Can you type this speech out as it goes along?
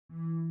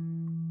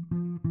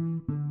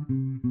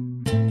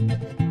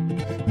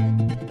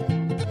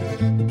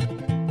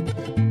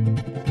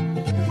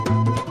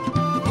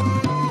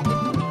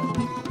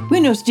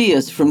Buenos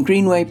dias from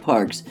Greenway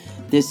Parks.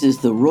 This is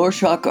the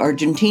Rorschach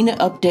Argentina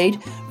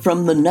update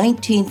from the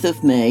 19th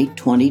of May,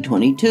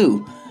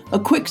 2022. A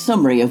quick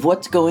summary of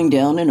what's going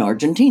down in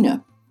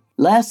Argentina.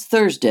 Last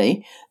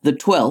Thursday, the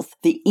 12th,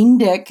 the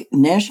INDEC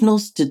National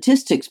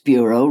Statistics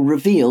Bureau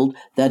revealed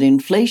that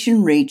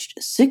inflation reached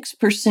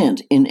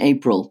 6% in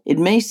April. It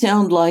may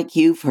sound like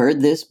you've heard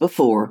this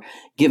before,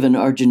 given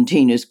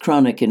Argentina's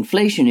chronic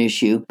inflation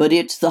issue, but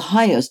it's the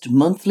highest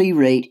monthly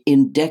rate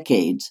in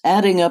decades,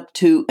 adding up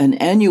to an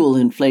annual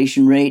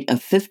inflation rate of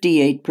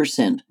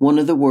 58%, one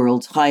of the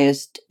world's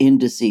highest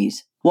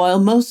indices.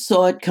 While most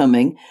saw it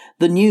coming,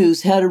 the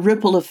news had a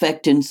ripple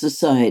effect in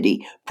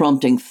society,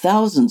 prompting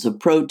thousands of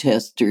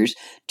protesters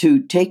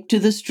to take to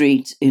the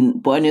streets in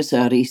Buenos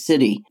Aires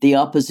city. The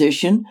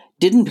opposition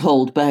didn't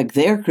hold back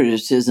their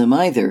criticism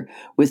either,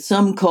 with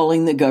some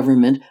calling the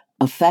government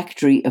a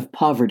factory of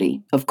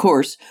poverty. Of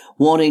course,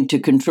 wanting to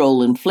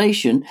control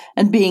inflation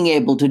and being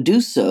able to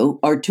do so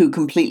are two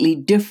completely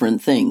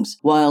different things.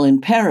 While in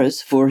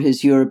Paris for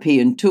his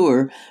European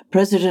tour,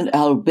 President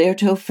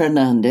Alberto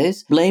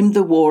Fernandez blamed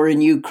the war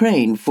in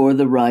Ukraine for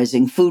the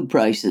rising food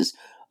prices,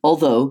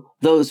 although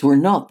those were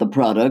not the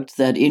products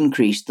that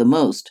increased the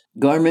most.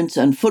 Garments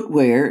and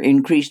footwear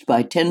increased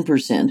by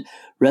 10%,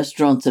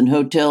 restaurants and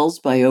hotels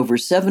by over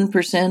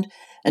 7%,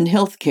 and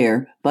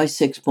healthcare by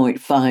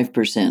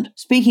 6.5%.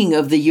 Speaking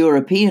of the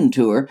European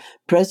tour,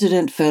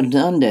 President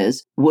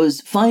Fernandez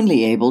was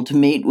finally able to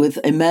meet with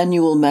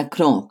Emmanuel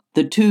Macron.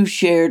 The two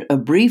shared a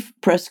brief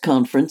press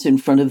conference in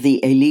front of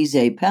the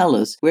Élysée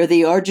Palace, where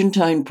the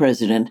Argentine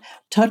president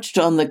touched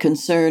on the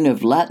concern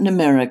of Latin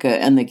America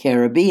and the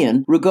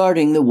Caribbean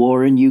regarding the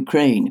war in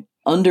Ukraine.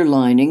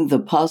 Underlining the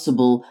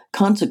possible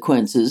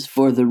consequences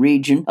for the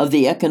region of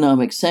the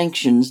economic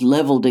sanctions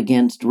leveled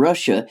against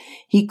Russia,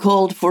 he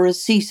called for a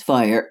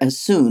ceasefire as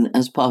soon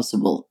as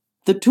possible.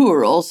 The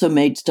tour also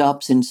made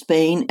stops in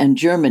Spain and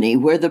Germany,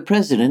 where the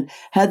president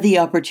had the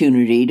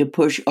opportunity to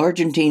push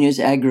Argentina's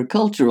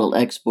agricultural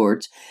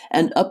exports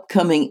and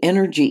upcoming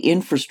energy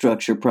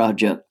infrastructure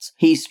projects.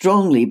 He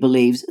strongly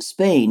believes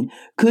Spain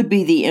could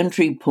be the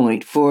entry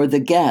point for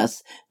the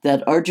gas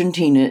that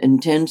Argentina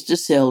intends to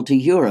sell to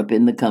Europe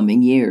in the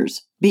coming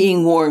years.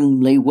 Being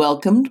warmly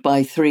welcomed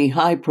by three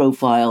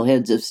high-profile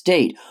heads of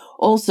state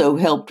also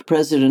helped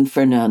President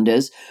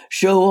Fernandez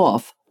show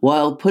off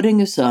while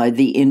putting aside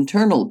the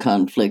internal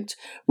conflicts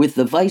with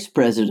the vice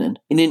president.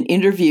 In an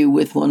interview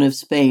with one of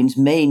Spain's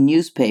main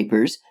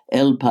newspapers,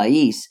 El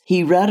País,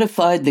 he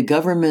ratified the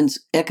government's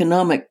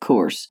economic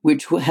course,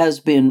 which has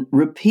been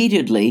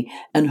repeatedly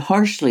and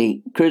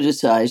harshly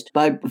criticized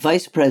by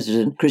Vice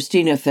President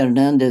Cristina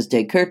Fernández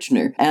de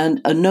Kirchner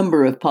and a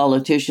number of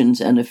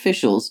politicians and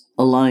officials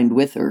aligned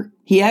with her.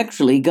 He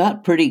actually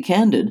got pretty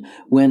candid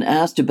when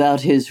asked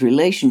about his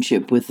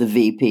relationship with the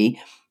VP,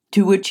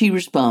 to which he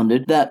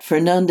responded that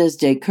Fernández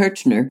de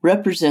Kirchner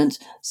represents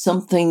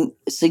something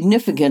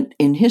significant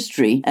in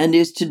history and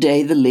is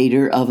today the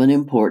leader of an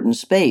important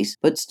space.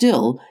 But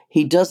still,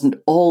 he doesn't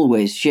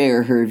always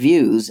share her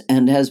views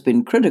and has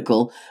been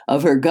critical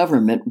of her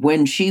government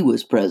when she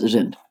was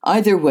president.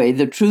 Either way,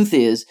 the truth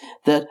is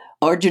that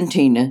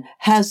Argentina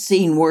has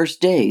seen worse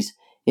days.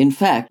 In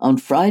fact, on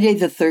Friday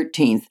the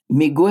 13th,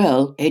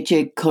 Miguel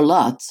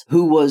Echecolatz,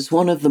 who was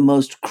one of the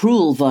most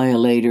cruel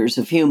violators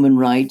of human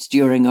rights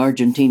during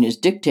Argentina's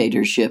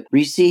dictatorship,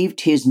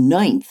 received his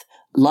 9th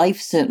life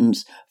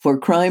sentence for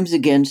crimes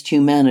against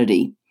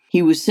humanity.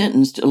 He was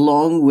sentenced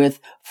along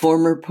with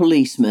former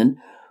policeman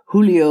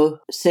Julio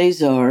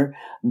Cesar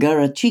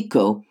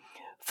Garachico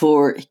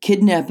for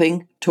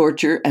kidnapping,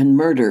 torture, and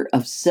murder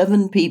of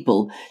 7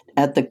 people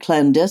at the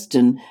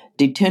clandestine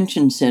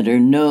detention center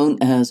known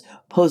as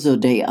Pozo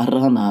de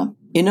Arana.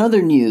 In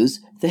other news,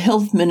 the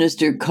health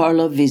minister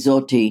Carla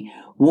Bisotti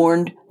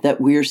warned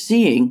that we're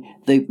seeing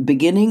the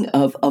beginning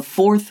of a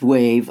 4th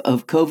wave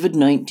of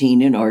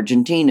COVID-19 in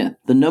Argentina.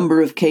 The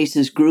number of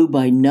cases grew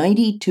by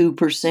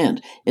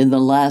 92% in the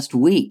last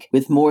week,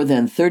 with more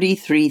than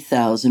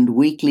 33,000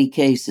 weekly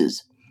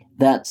cases.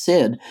 That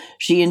said,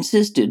 she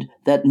insisted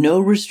that no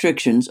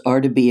restrictions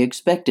are to be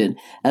expected,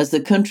 as the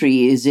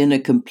country is in a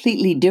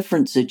completely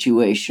different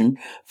situation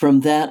from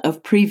that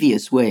of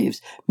previous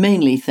waves,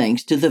 mainly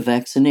thanks to the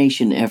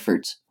vaccination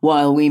efforts.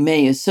 While we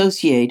may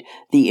associate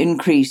the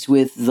increase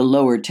with the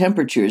lower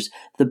temperatures,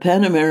 the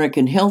Pan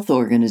American Health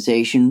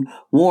Organization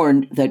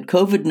warned that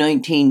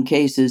COVID-19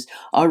 cases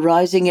are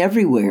rising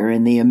everywhere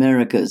in the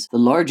Americas. The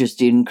largest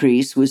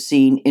increase was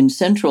seen in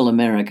Central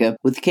America,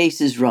 with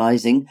cases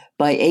rising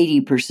by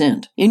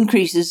 80%.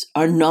 Increases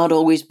are not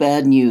always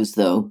bad news,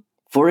 though.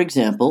 For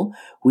example,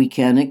 we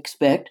can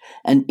expect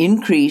an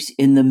increase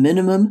in the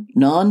minimum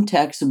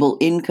non-taxable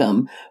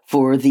income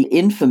for the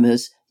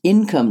infamous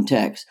income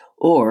tax,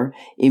 or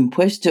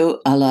Impuesto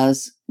a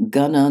las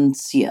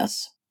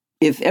Ganancias.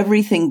 If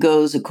everything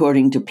goes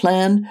according to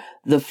plan,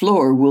 the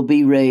floor will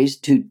be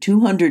raised to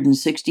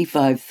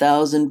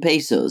 265,000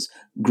 pesos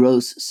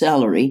gross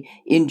salary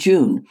in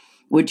June,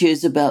 which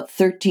is about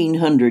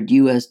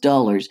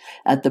 $1,300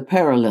 at the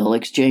parallel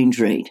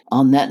exchange rate.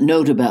 On that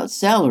note about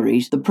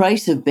salaries, the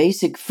price of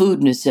basic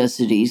food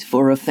necessities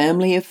for a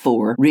family of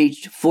 4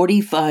 reached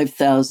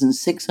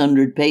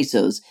 45,600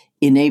 pesos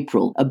in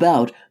April,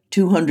 about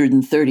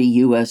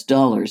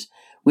 $230,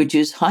 which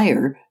is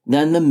higher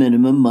than the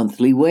minimum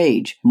monthly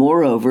wage.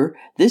 Moreover,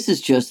 this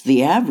is just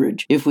the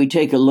average. If we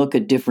take a look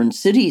at different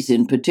cities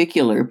in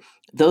particular,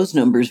 those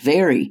numbers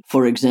vary.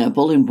 For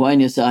example, in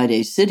Buenos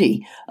Aires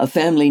City, a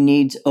family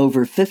needs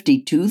over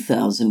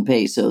 52,000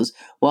 pesos,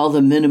 while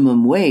the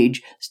minimum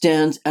wage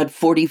stands at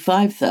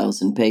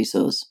 45,000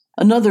 pesos.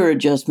 Another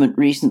adjustment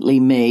recently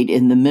made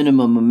in the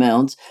minimum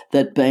amounts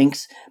that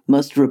banks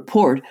must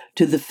report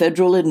to the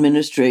Federal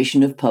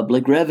Administration of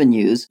Public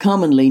Revenues,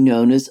 commonly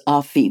known as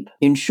AFIP.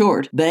 In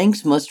short,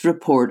 banks must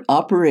report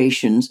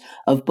operations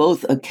of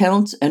both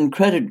accounts and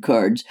credit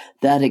cards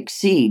that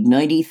exceed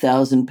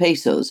 90,000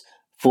 pesos,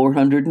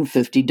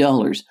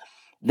 $450.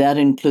 That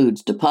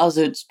includes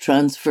deposits,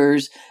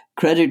 transfers,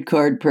 credit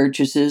card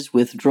purchases,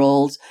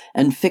 withdrawals,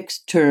 and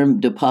fixed-term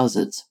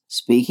deposits.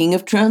 Speaking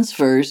of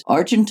transfers,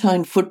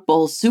 Argentine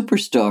football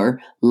superstar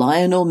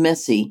Lionel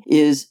Messi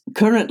is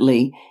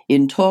currently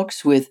in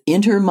talks with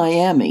Inter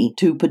Miami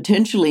to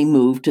potentially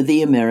move to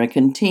the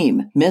American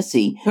team.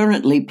 Messi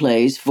currently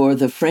plays for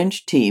the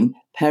French team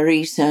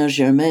Paris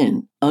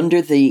Saint-Germain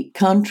under the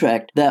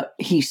contract that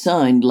he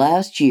signed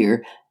last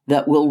year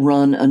that will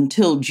run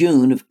until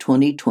June of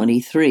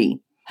 2023.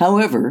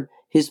 However,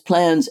 his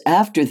plans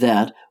after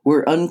that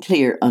were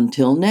unclear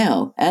until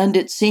now, and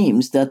it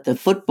seems that the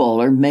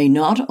footballer may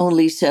not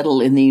only settle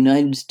in the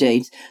United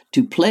States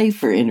to play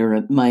for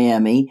Inter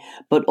Miami,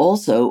 but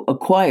also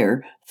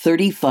acquire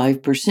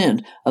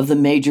 35% of the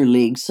Major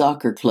League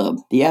Soccer club.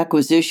 The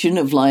acquisition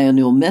of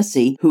Lionel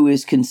Messi, who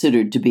is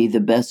considered to be the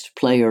best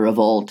player of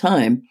all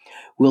time,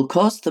 will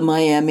cost the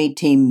Miami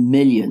team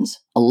millions,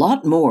 a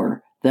lot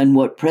more than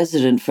what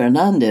President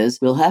Fernandez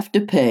will have to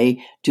pay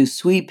to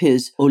sweep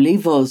his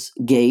Olivos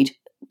Gate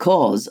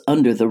cause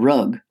under the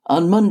rug.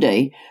 On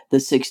Monday, the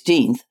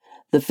 16th,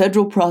 the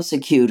federal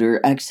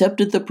prosecutor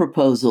accepted the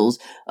proposals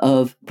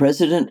of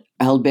President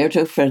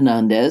Alberto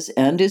Fernandez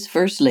and his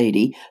First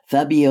Lady,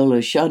 Fabiola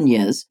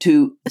Chañez,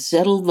 to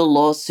settle the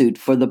lawsuit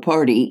for the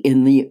party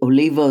in the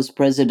Olivos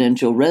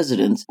presidential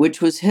residence,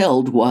 which was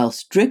held while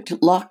strict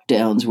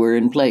lockdowns were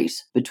in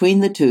place. Between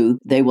the two,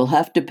 they will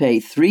have to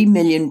pay 3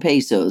 million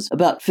pesos,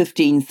 about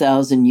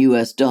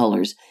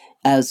 $15,000,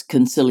 as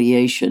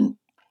conciliation.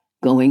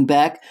 Going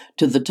back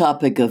to the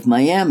topic of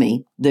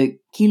Miami, the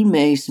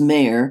Quilmes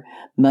mayor,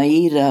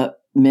 Mayra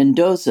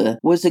Mendoza,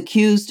 was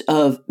accused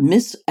of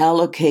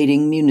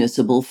misallocating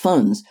municipal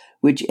funds,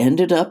 which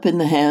ended up in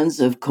the hands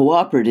of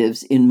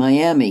cooperatives in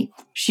Miami.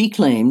 She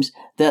claims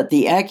that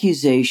the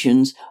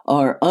accusations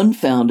are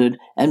unfounded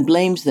and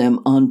blames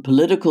them on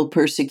political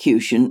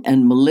persecution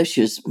and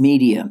malicious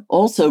media.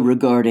 Also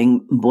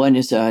regarding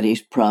Buenos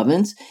Aires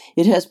province,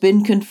 it has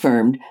been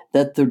confirmed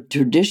that the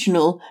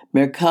traditional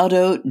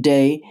Mercado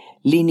de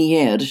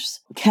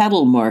Liniers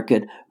cattle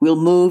market will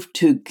move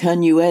to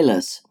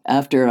Cañuelas.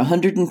 After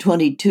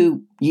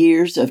 122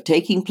 years of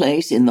taking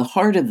place in the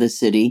heart of the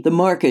city, the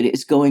market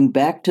is going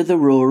back to the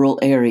rural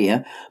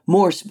area,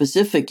 more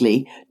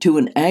specifically to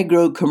an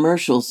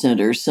agro-commercial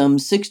center some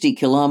 60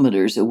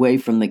 kilometers away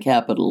from the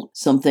capital.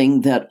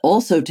 Something that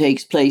also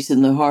takes place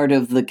in the heart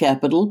of the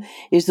capital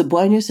is the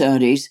Buenos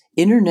Aires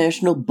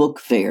International Book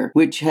Fair,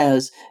 which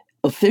has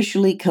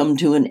officially come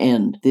to an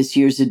end. This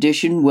year's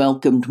edition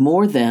welcomed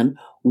more than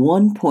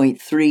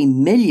 1.3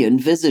 million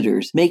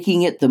visitors,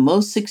 making it the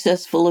most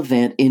successful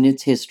event in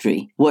its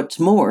history. What's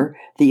more,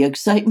 the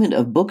excitement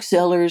of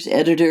booksellers,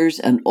 editors,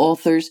 and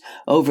authors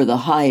over the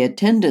high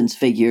attendance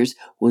figures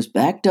was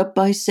backed up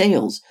by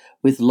sales,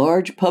 with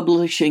large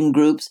publishing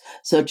groups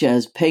such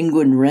as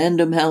Penguin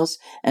Random House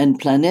and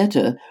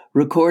Planeta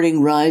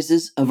recording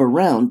rises of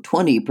around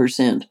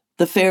 20%.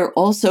 The fair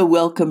also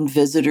welcomed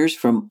visitors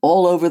from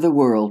all over the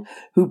world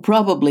who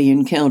probably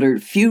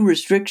encountered few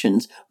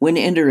restrictions when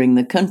entering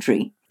the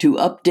country. To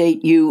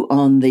update you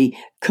on the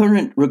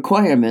current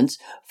requirements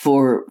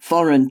for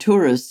foreign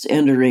tourists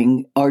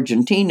entering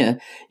Argentina,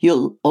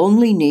 you'll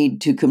only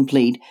need to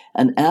complete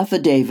an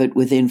affidavit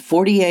within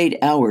 48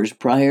 hours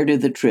prior to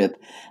the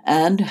trip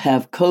and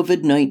have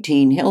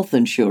COVID-19 health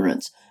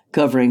insurance,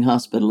 covering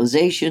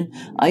hospitalization,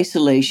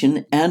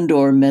 isolation,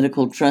 and/or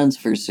medical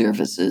transfer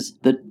services.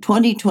 The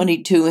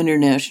 2022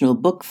 International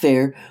Book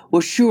Fair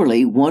was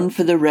surely one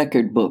for the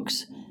record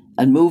books.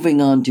 And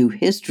moving on to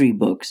history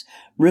books,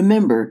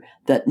 remember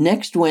that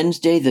next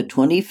Wednesday, the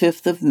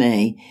 25th of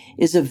May,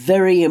 is a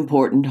very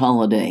important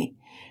holiday.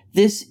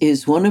 This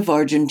is one of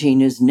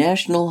Argentina's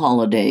national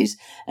holidays,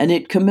 and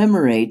it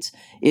commemorates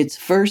its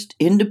first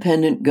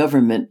independent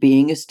government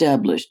being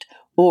established,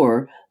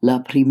 or La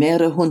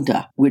Primera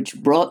Junta,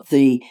 which brought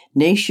the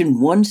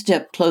nation one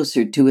step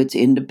closer to its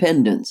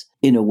independence.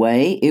 In a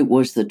way, it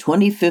was the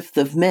 25th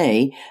of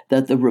May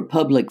that the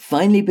Republic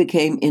finally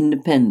became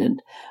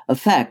independent, a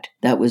fact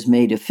that was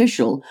made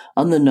official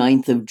on the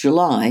 9th of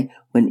July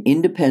when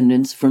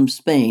independence from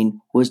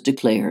Spain was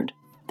declared.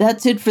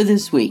 That's it for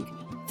this week.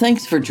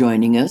 Thanks for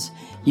joining us.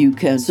 You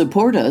can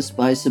support us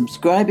by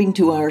subscribing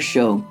to our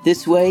show.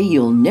 This way,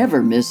 you'll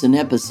never miss an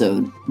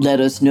episode.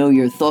 Let us know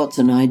your thoughts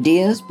and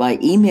ideas by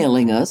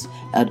emailing us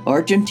at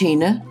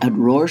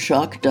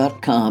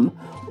argentina@rorschach.com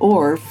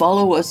or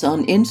follow us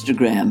on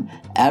Instagram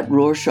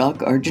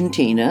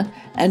 @RorschachArgentina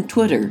and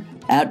Twitter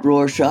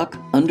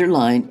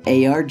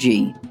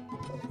 @Rorschach_ARG.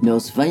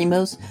 Nos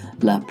vemos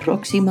la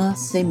próxima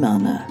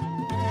semana.